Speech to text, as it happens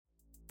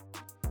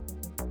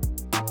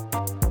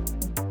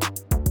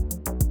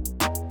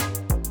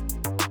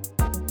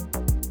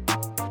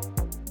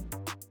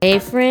Hey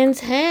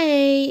friends,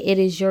 hey, it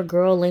is your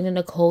girl Lena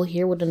Nicole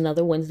here with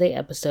another Wednesday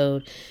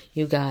episode.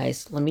 You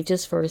guys, let me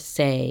just first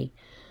say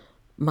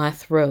my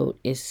throat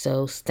is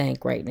so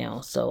stank right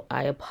now, so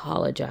I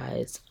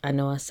apologize. I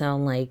know I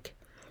sound like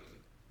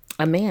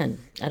a man.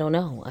 I don't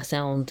know. I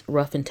sound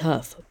rough and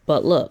tough.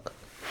 But look,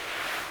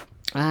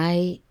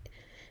 I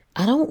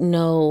I don't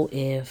know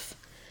if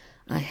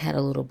I had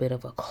a little bit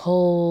of a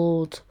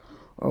cold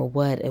or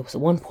what. It was at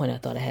one point I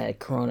thought I had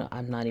corona.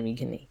 I'm not even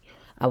kidding.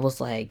 I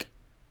was like,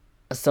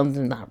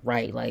 something's not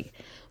right, like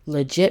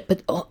legit.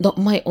 But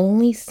my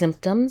only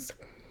symptoms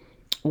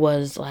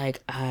was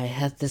like I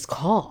had this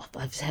cough.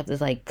 I just have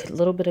this like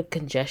little bit of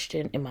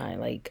congestion in my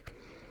like.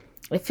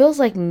 It feels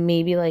like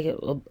maybe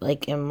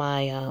like in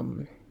my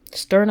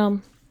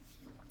sternum,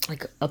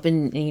 like up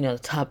in the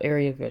top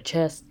area of your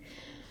chest,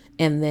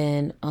 and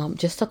then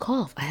just a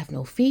cough. I have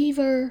no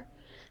fever,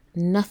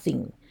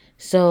 nothing.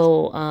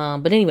 So,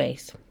 but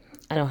anyways,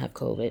 I don't have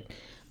COVID.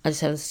 I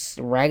just have this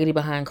raggedy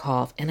behind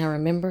cough, and I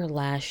remember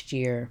last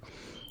year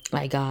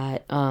I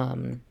got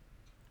I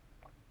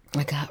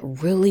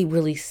got really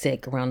really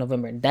sick around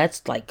November. And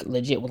that's like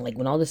legit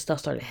when all this stuff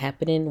started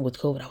happening with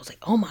COVID. I was like,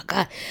 "Oh my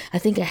god, I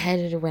think I had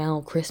it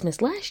around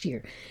Christmas last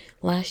year."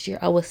 Last year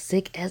I was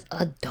sick as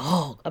a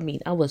dog. I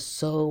mean, I was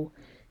so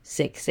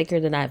sick, sicker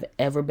than I've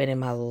ever been in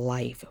my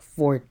life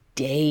for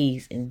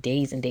days and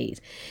days and days.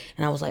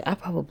 And I was like, I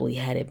probably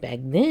had it back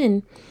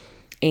then.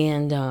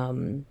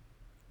 And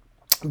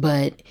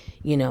but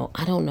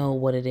I don't know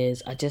what it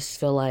is. I just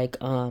feel like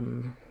I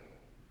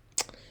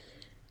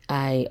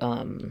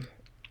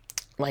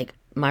like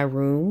my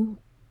room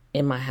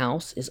in my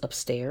house is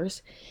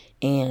upstairs,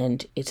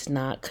 and it's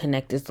not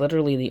connected. It's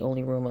literally the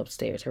only room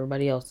upstairs.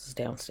 Everybody else is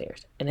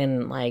downstairs. And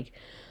then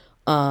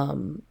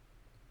um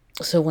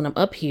so when I'm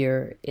up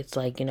here, it's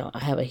like, I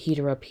have a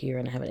heater up here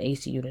and I have an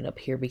AC unit up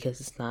here because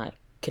it's not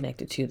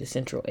connected to the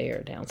central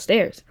air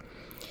downstairs.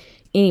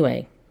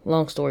 Anyway,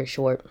 long story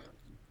short,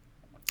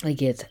 it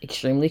gets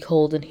extremely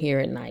cold in here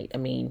at night. I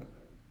mean,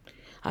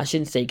 I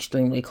shouldn't say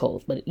extremely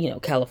cold, but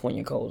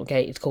California cold,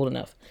 okay? It's cold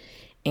enough.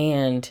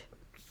 And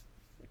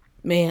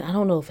man, I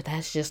don't know if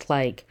that's just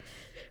like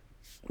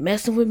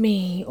messing with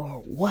me or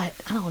what.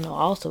 I don't know.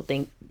 I also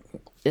think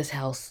this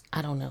house,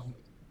 I don't know.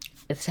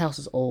 This house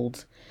is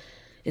old.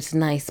 It's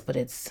nice, but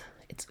it's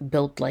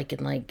built like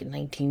in like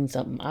 19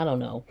 something. I don't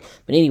know.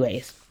 But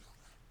anyways,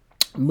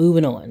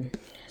 moving on.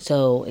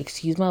 So,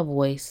 excuse my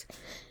voice.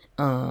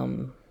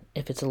 Um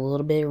if it's a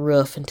little bit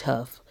rough and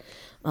tough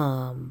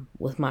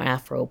with my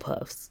afro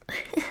puffs.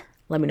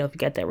 Let me know if you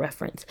got that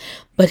reference.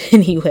 But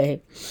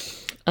anyway,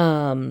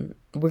 we're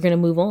gonna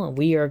move on.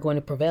 We are going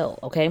to prevail,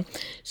 okay?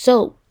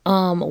 So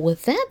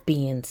with that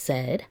being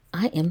said,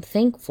 I am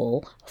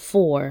thankful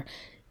for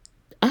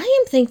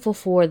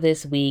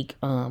this week,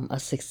 a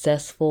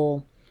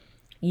successful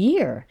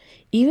year.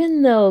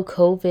 Even though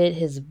COVID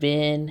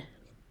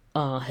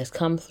has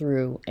come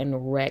through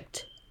and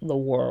wrecked the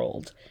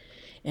world,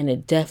 and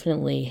it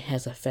definitely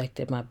has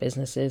affected my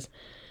businesses,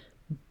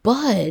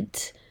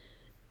 but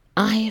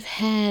I have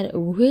had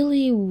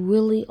really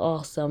really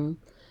awesome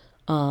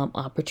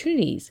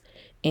opportunities.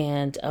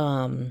 And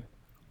I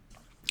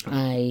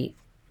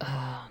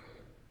I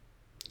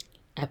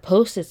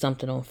posted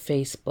something on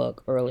Facebook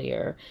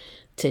earlier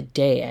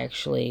today,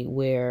 actually,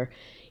 where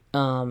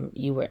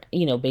you were,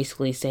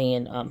 basically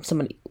saying,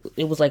 somebody,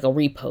 it was like a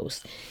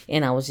repost,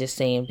 and I was just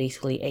saying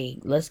basically, hey,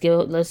 let's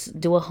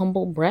do a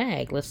humble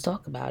brag, let's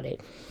talk about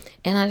it.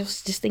 And I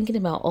was just thinking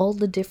about all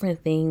the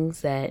different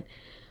things that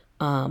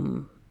I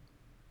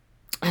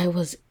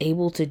was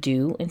able to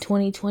do in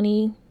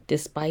 2020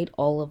 despite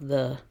all of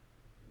the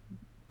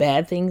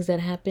bad things that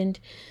happened.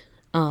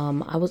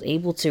 I was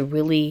able to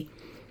really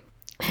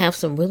have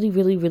some really,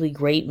 really, really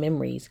great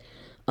memories.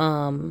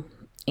 Um,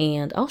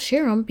 and I'll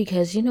share them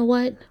because you know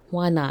what?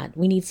 Why not?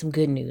 We need some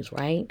good news,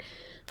 right?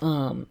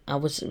 I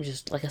was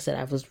just, like I said,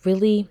 I was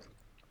really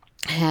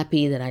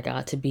happy that I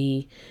got,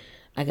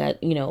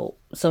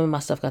 some of my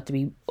stuff got to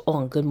be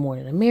on Good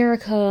Morning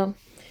America,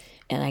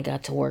 and I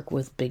got to work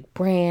with big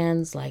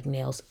brands like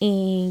Nails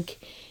Inc.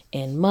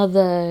 and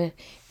Mother.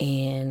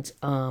 And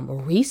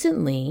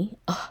recently,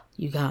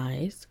 you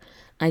guys,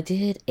 I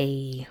did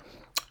a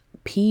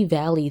P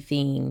Valley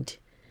themed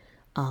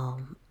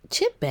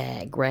chip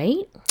bag,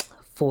 right?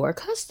 For a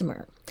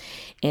customer.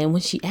 And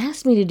when she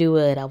asked me to do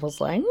it, I was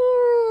like,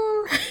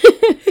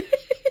 it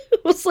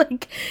was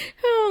like,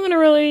 oh, I'm gonna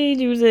really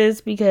do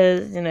this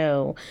because,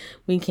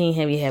 we can't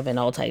have you having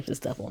all types of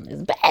stuff on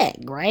this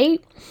bag,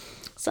 right?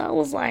 So I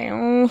was like,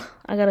 oh,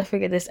 I gotta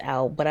figure this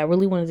out. But I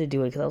really wanted to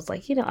do it because I was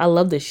like, I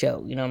love the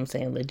show. You know what I'm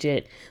saying?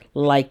 Legit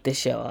like the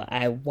show.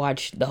 I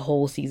watched the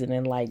whole season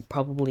in like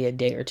probably a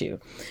day or two.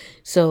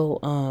 So,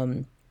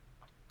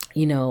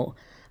 you know,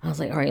 I was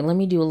like, all right, let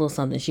me do a little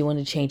something. She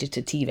wanted to change it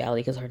to T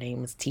Valley because her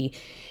name is T.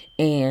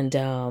 And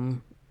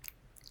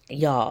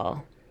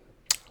y'all,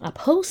 I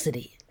posted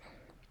it.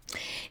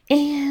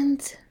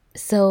 And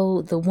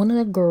so the one of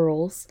the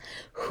girls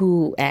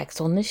who acts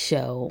on the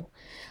show,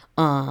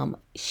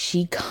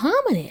 she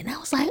commented, and I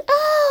was like,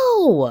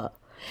 oh,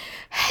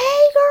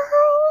 hey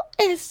girl.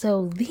 And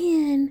so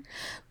then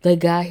the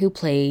guy who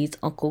plays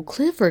Uncle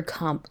Clifford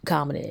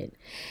commented.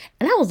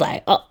 And I was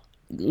like, oh,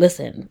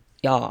 listen,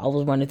 y'all, I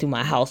was running through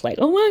my house like,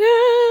 oh my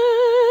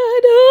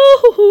God.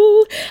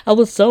 Oh. I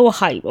was so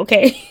hyped,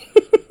 okay?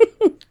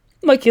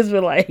 My kids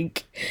were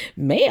like,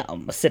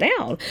 ma'am, sit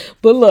down.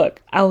 But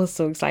look, I was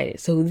so excited.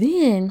 So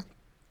then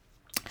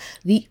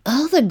the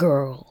other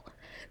girl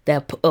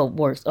that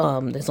works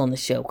that's on the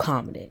show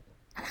commented.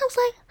 And I was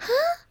like,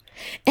 huh?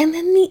 And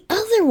then the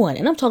other one,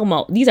 and I'm talking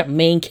about, these are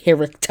main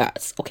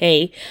characters,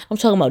 okay? I'm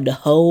talking about the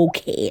whole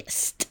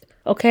cast,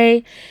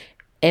 okay?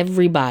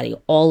 Everybody,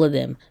 all of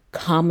them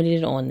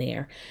commented on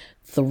there.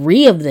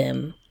 3 of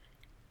them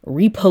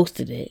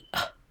reposted it.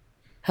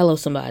 Hello,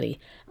 somebody.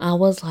 I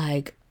was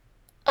like,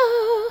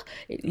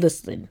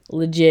 listen,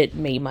 legit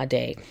made my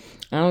day.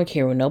 I don't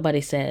care what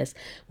nobody says.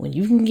 When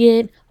you can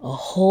get a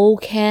whole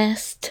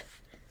cast,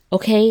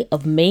 okay,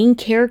 of main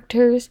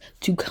characters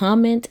to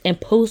comment and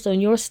post on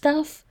your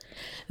stuff,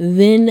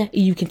 then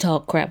you can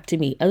talk crap to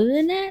me. Other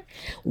than that,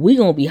 we're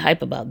going to be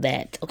hype about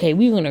that. Okay,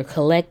 we're going to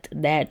collect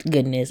that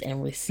goodness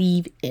and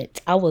receive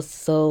it. I was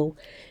so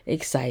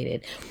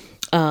excited.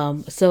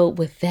 So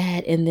with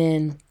that, and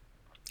then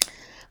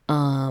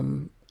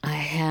I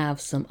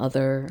have some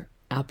other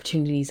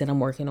opportunities that I'm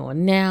working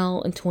on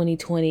now in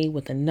 2020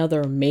 with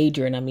another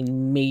major, and I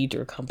mean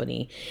major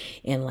company,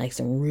 and like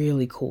some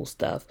really cool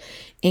stuff.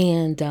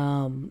 And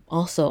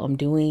also I'm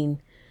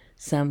doing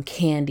some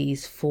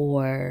candies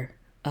for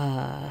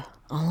all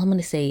I'm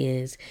gonna say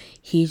is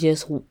he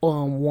just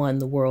won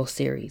the World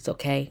Series,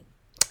 okay?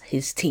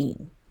 His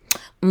team.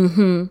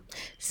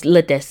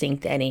 Let that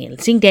sink that in.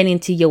 Sink that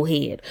into your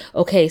head.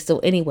 Okay, so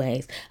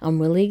anyways,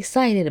 I'm really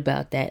excited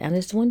about that. I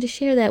just wanted to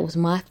share that with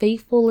my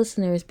faithful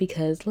listeners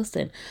because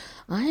listen,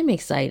 I'm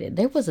excited.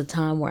 There was a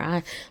time where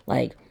I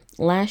like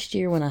last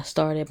year when I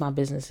started my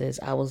businesses,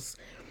 I was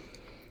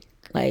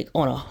like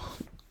on a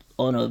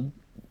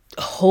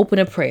hope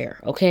and a prayer,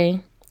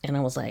 okay? And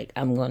I was like,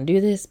 I'm gonna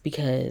do this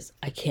because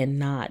I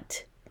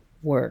cannot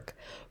work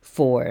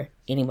for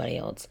anybody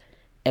else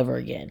ever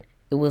again.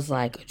 It was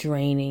like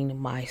draining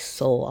my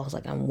soul. I was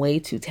like, I'm way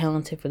too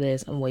talented for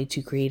this. I'm way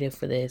too creative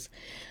for this.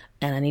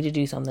 And I need to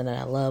do something that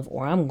I love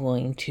or I'm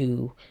going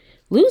to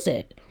lose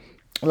it.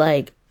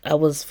 Like, I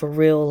was for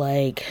real,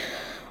 like,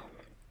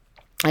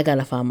 I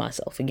gotta find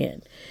myself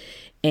again.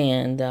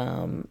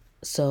 And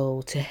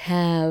so to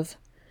have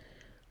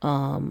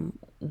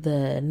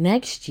the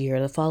next year,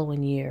 the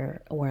following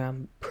year, where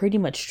I'm pretty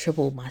much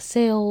tripled my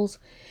sales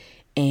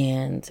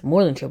and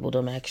more than tripled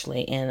them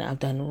actually. And I've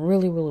done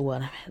really, really well.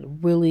 I've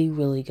had really,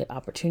 really good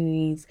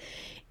opportunities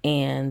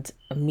and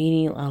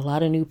meeting a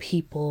lot of new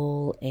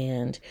people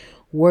and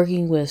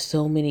working with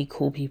so many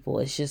cool people.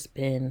 It's just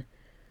been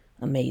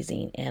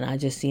amazing. And I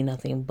just see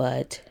nothing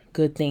but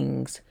good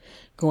things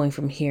going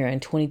from here.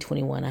 In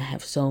 2021, I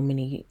have so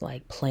many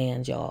like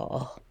plans,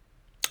 y'all.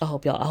 I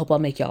hope I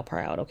make y'all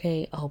proud,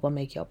 okay? I hope I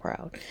make y'all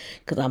proud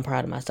because I'm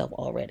proud of myself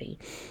already.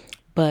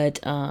 But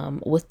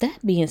with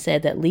that being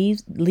said, that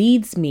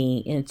leads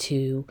me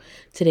into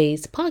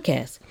today's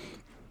podcast.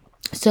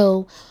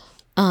 So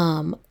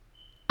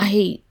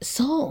I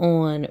saw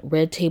on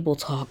Red Table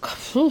Talk,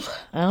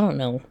 I don't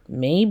know,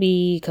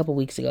 maybe a couple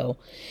weeks ago,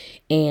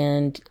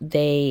 and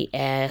they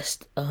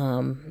asked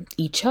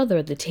each other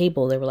at the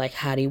table, they were like,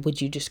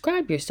 would you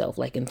describe yourself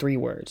like in 3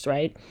 words,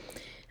 right?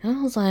 And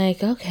I was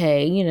like,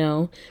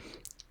 okay,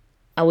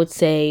 I would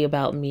say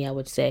about me, I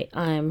would say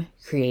I'm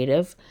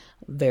creative,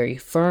 very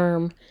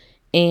firm,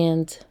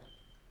 and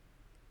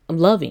I'm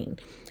loving.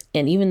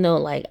 And even though,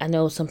 like, I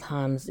know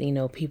sometimes,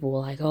 people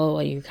are like, oh,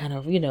 you're kind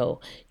of,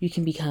 you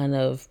can be kind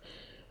of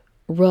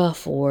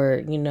rough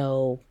or,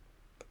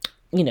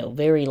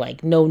 very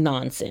like no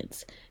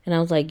nonsense. And I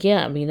was like,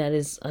 yeah, I mean, that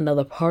is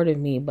another part of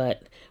me.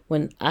 But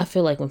when I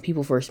feel like when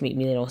people first meet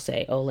me, they don't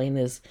say, oh,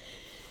 Lena's,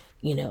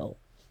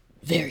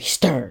 very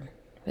stern.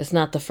 It's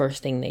not the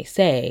first thing they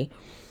say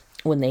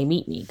when they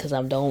meet me because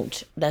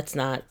that's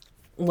not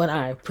what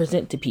I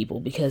present to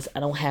people because I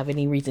don't have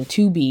any reason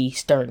to be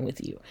stern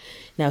with you.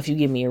 Now, if you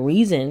give me a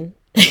reason,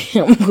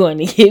 I'm going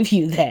to give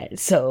you that.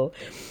 So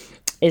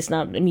it's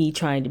not me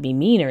trying to be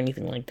mean or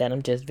anything like that.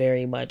 I'm just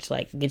very much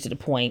like get to the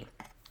point.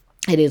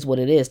 It is what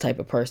it is type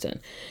of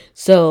person.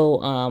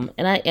 So,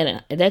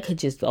 and that could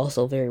just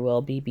also very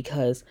well be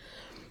because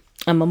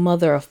I'm a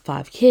mother of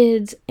 5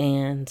 kids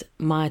and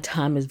my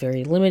time is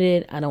very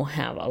limited. I don't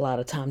have a lot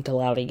of time to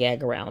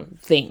lollygag around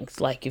things.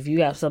 Like if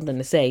you have something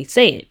to say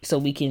it so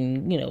we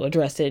can,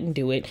 address it and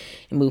do it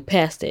and move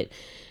past it.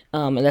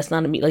 And that's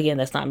not me. Again,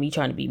 that's not me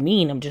trying to be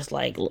mean. I'm just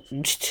like,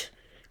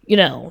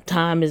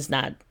 time is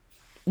not,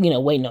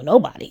 waiting on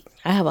nobody.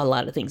 I have a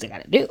lot of things I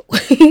got to do.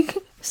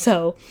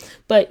 So,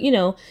 but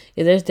if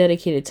there's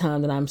dedicated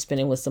time that I'm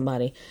spending with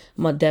somebody,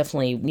 I'm gonna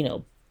definitely,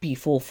 be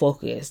full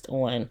focused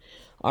on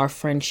our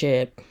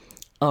friendship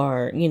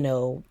or,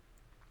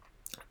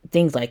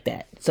 things like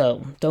that.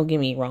 So don't get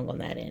me wrong on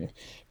that end.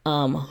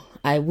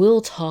 I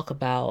will talk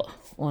about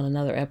on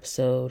another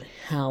episode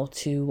how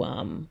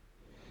to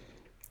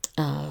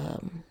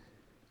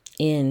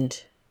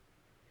end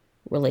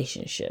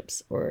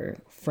relationships or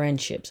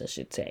friendships, I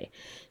should say.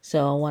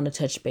 So I want to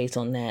touch base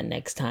on that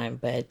next time,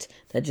 but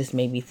that just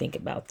made me think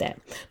about that.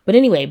 But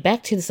anyway,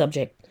 back to the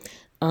subject.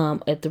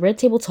 At the Red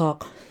Table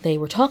Talk, they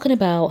were talking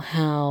about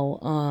how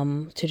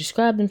to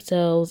describe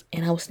themselves,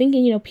 and I was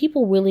thinking,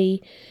 people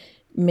really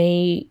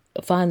may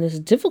find this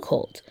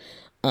difficult.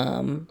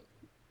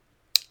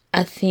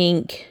 I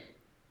think,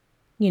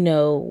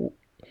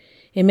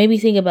 it made me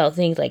think about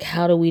things like,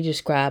 how do we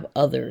describe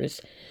others,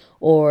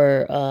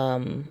 or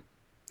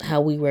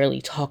how we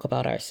rarely talk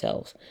about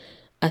ourselves.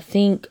 I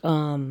think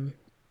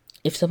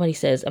if somebody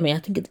says, I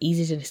think it's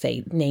easy to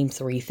say, name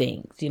 3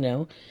 things,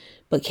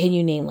 but can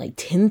you name like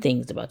 10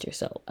 things about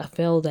yourself? I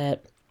feel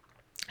that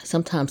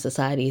sometimes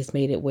society has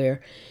made it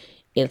where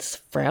it's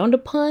frowned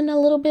upon a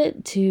little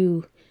bit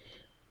to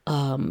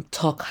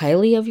talk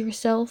highly of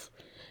yourself.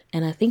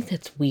 And I think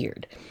that's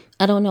weird.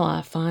 I don't know.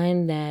 I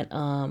find that,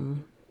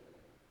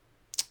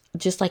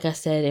 just like I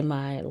said in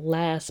my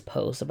last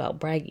post about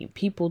bragging,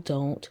 people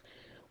don't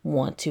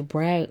want to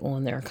brag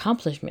on their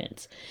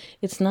accomplishments.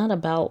 It's not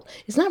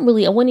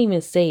really, I wouldn't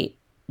even say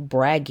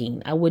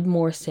bragging. I would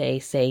more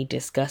say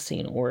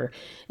discussing or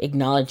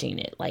acknowledging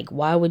it. Like,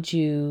 why would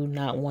you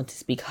not want to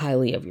speak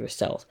highly of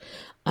yourself?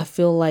 I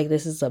feel like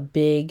this is a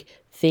big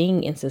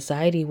thing in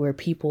society where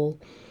people,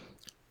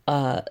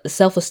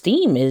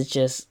 self-esteem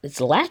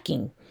it's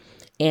lacking,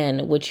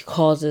 and which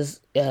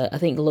causes, I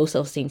think low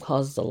self-esteem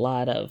causes a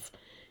lot of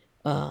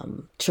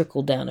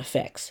trickle down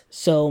effects.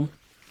 So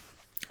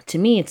to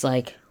me, it's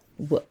like,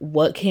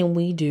 what can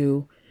we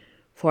do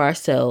for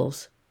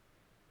ourselves,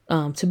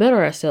 to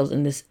better ourselves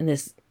in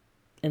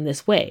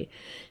this way?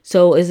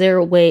 So is there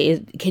a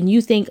way, can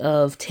you think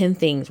of 10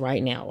 things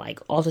right now, like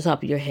off the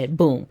top of your head?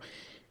 Boom,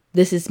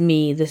 this is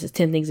me, this is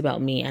 10 things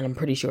about me, and I'm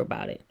pretty sure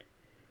about it.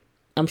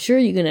 I'm sure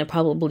you're gonna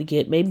probably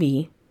get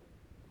maybe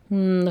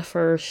the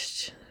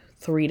first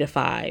 3 to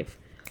 5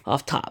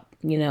 off top,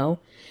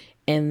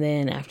 and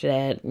then after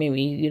that,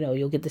 maybe,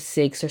 you'll get the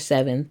 6 or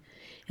 7,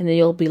 and then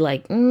you'll be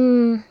like,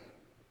 you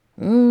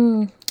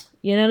know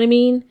what I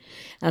mean?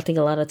 I think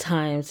a lot of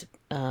times,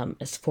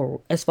 as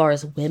far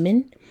as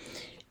women,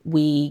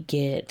 we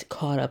get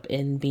caught up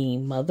in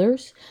being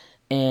mothers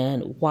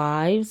and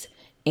wives,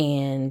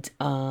 and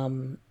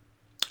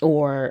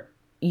or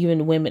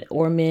even women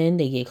or men,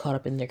 they get caught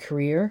up in their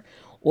career,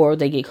 or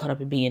they get caught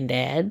up in being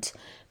dads,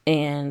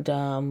 and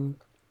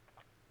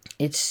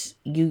it's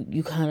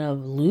you kind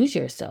of lose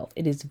yourself.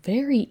 It is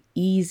very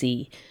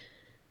easy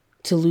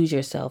to lose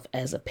yourself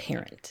as a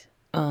parent,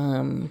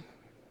 and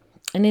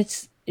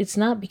it's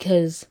not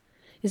because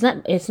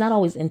it's not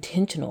always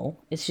intentional.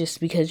 It's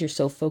just because you're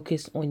so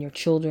focused on your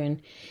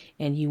children,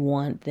 and you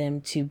want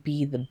them to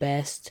be the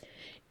best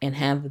and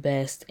have the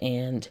best,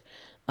 and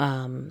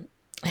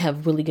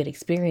have really good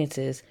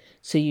experiences.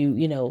 So you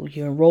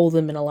enroll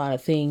them in a lot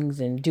of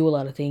things and do a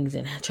lot of things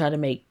and try to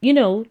make,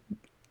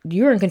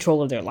 you're in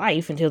control of their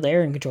life until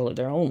they're in control of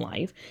their own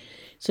life.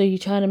 So you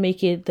try to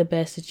make it the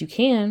best that you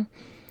can.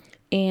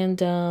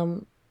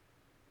 And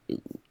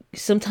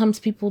sometimes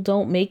people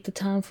don't make the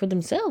time for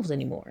themselves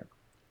anymore.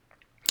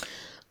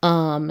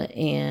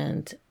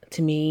 And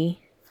to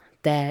me,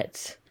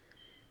 that's,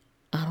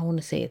 I don't want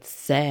to say it's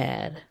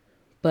sad,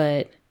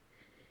 but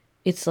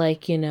it's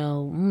like, I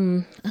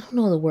don't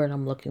know the word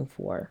I'm looking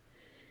for.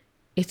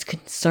 It's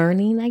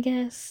concerning, I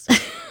guess.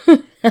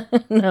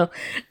 No,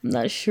 I'm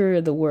not sure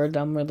the word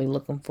I'm really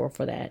looking for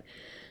that.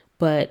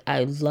 But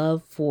I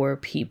love for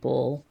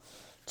people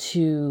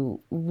to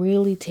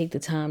really take the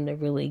time to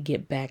really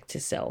get back to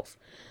self.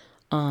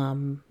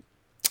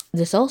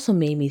 This also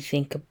made me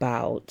think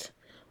about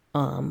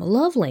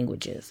love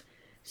languages.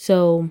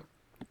 So,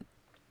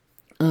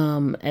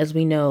 as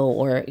we know,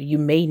 or you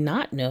may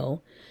not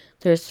know,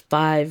 there's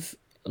 5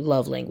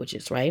 love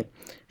languages, right?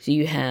 So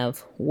you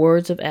have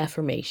words of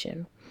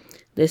affirmation.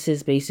 This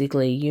is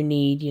basically, you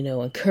need,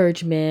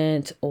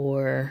 encouragement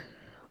or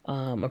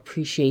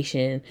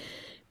appreciation.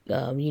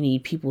 You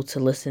need people to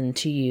listen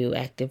to you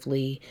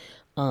actively.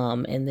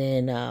 And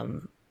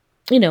then,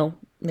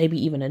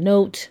 maybe even a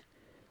note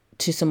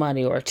to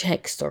somebody, or a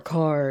text or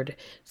card,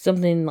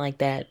 something like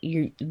that.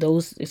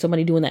 If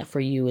somebody doing that for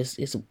you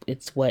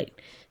it's what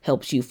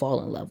helps you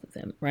fall in love with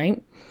them,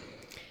 right?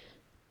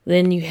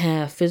 Then you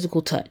have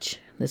physical touch.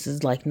 This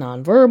is like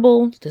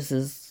nonverbal. This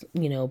is,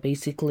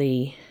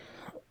 basically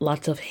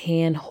lots of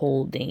hand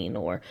holding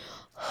or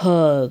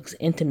hugs,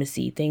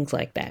 intimacy, things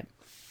like that.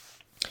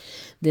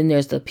 Then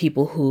there's the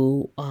people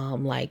who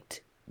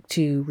like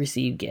to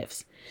receive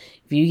gifts.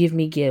 If you give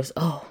me gifts,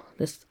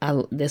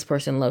 this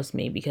person loves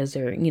me because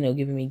they're,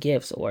 giving me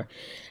gifts, or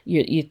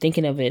you're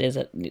thinking of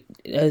it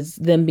as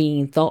them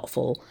being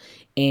thoughtful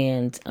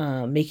and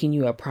making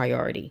you a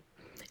priority.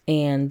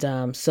 And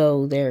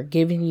so they're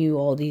giving you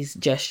all these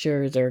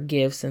gestures or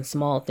gifts and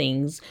small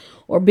things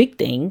or big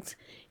things,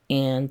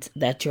 and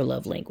that's your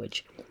love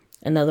language.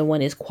 Another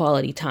one is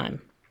quality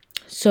time.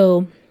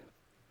 So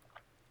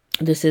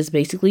this is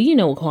basically,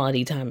 what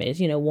quality time is,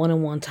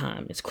 one-on-one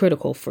time. It's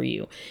critical for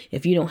you.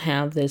 If you don't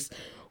have this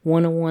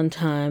one-on-one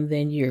time,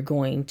 then you're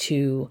going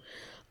to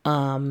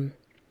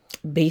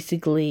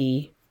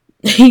basically,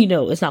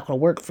 it's not going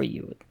to work for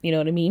you. You know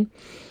what I mean?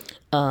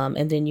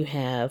 And then you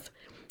have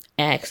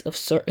acts of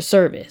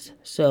service.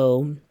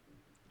 So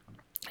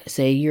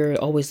say you're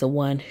always the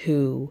one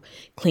who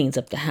cleans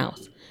up the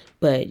house,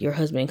 but your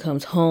husband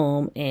comes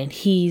home and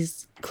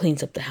he's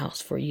cleans up the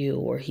house for you,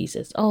 or he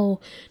says,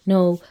 oh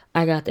no,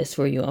 I got this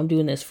for you, I'm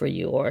doing this for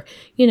you, or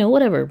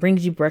whatever,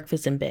 brings you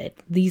breakfast in bed,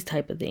 these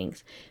type of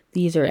things.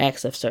 These are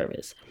acts of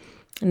service.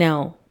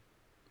 Now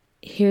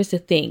here's the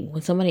thing,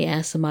 when somebody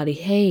asks somebody,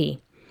 hey,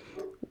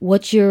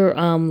 what's your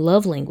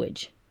love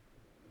language,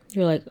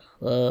 you're like,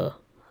 I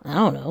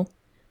don't know,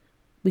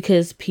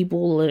 because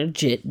people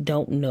legit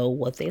don't know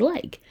what they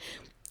like.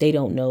 They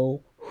don't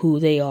know who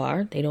they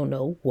are. They don't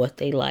know what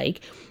they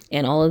like.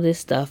 And all of this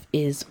stuff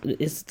is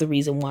the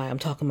reason why I'm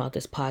talking about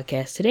this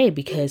podcast today,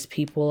 because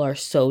people are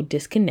so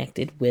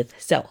disconnected with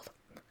self.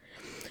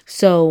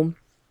 So,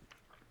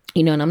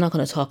 and I'm not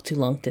going to talk too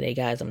long today,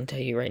 guys. I'm going to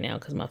tell you right now,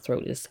 because my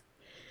throat is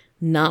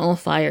not on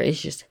fire.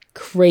 It's just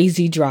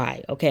crazy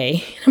dry,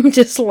 okay? I'm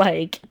just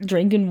like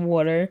drinking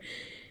water,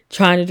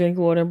 trying to drink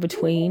water in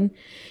between.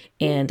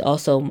 And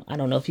also, I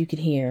don't know if you can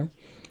hear,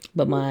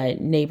 but my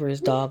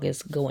neighbor's dog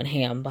is going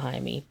ham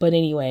behind me. But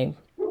anyway,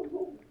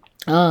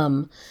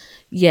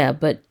 yeah,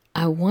 but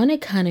I want to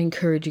kind of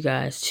encourage you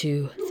guys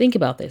to think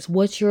about this.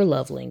 What's your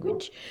love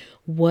language?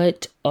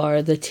 What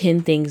are the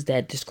 10 things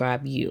that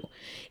describe you?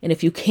 And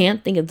if you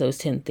can't think of those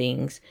 10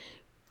 things,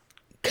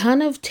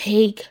 kind of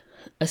take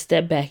a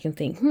step back and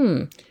think,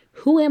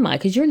 who am I?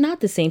 Because you're not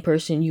the same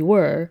person you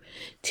were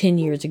 10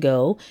 years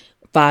ago,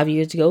 5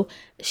 years ago.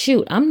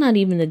 Shoot, I'm not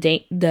even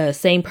the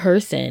same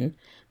person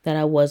that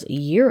I was a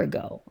year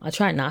ago. I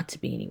try not to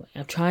be anyway.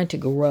 I'm trying to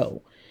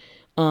grow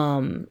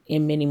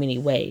in many, many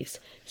ways.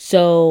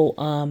 So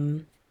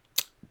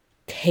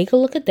take a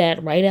look at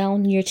that. Write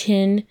down your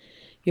 10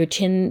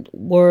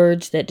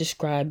 words that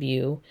describe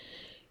you.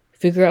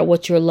 Figure out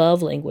what your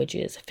love language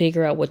is.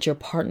 Figure out what your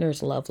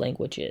partner's love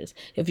language is.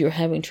 If you're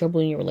having trouble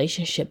in your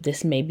relationship,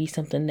 this may be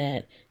something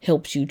that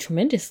helps you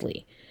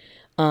tremendously.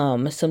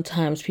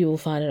 Sometimes people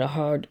find it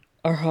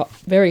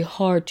very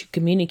hard to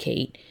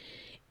communicate.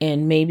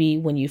 And maybe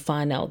when you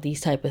find out these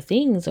type of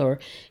things, or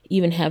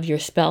even have your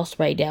spouse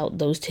write out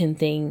those 10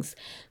 things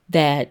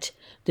that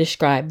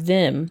describe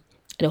them,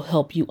 it'll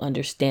help you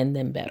understand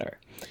them better.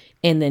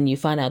 And then you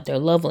find out their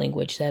love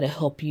language, that'll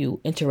help you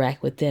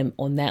interact with them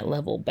on that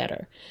level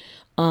better.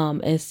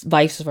 And it's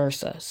vice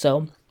versa.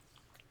 So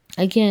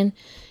again,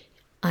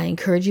 I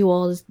encourage you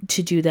all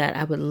to do that.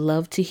 I would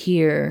love to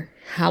hear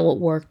how it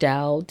worked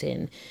out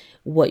and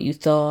what you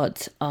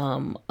thought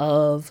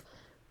of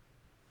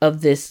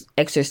this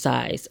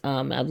exercise.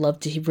 I'd love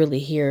to really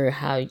hear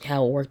how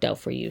it worked out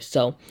for you.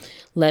 So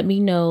let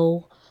me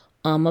know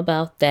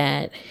about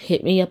that.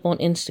 Hit me up on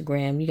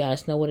Instagram. You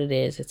guys know what it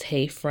is. It's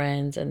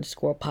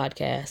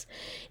HeyFriends_podcast.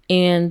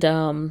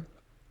 And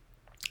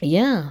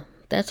yeah,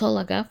 that's all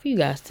I got for you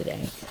guys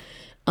today.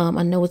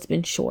 I know it's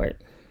been short.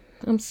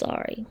 I'm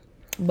sorry,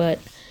 but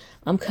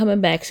I'm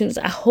coming back soon.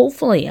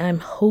 I'm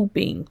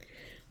hoping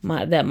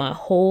that my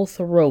whole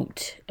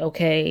throat,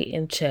 okay,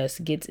 and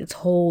chest gets its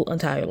whole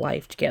entire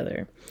life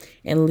together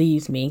and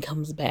leaves me and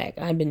comes back.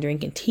 I've been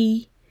drinking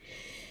tea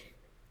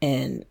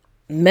and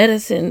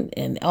medicine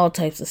and all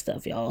types of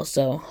stuff, y'all.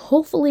 So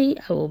hopefully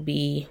I will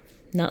be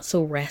not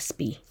so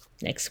raspy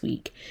next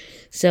week.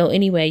 So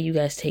anyway, you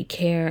guys take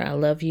care. I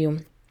love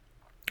you.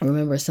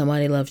 Remember,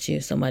 somebody loves you.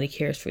 Somebody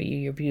cares for you.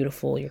 You're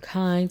beautiful. You're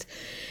kind.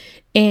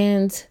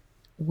 And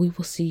we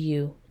will see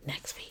you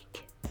next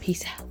week.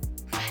 Peace out.